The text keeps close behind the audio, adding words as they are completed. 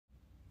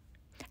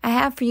I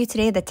have for you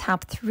today the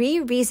top 3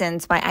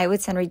 reasons why I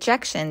would send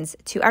rejections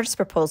to artist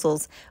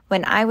proposals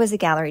when I was a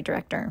gallery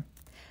director.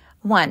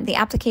 1. The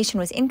application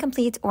was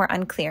incomplete or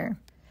unclear.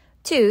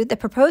 2. The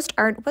proposed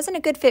art wasn't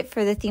a good fit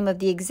for the theme of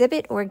the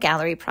exhibit or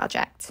gallery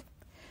project.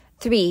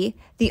 3.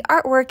 The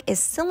artwork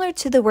is similar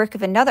to the work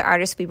of another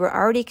artist we were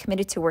already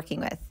committed to working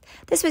with.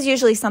 This was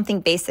usually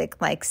something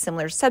basic like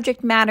similar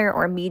subject matter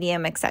or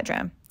medium,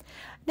 etc.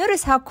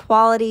 Notice how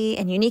quality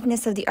and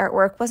uniqueness of the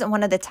artwork wasn't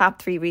one of the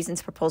top 3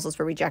 reasons proposals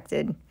were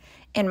rejected.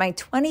 In my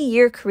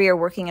 20-year career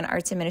working in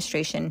arts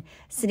administration,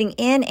 sitting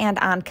in and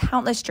on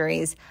countless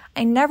juries,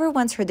 I never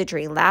once heard the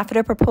jury laugh at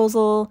a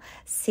proposal,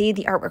 say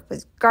the artwork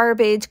was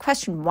garbage,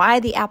 question why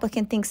the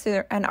applicant thinks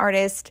they're an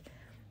artist,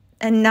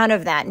 and none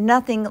of that,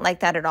 nothing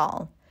like that at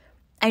all.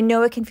 I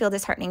know it can feel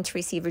disheartening to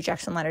receive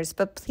rejection letters,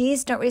 but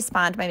please don't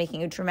respond by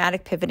making a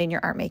dramatic pivot in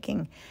your art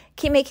making.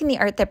 Keep making the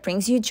art that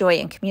brings you joy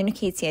and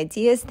communicates the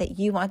ideas that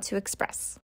you want to express.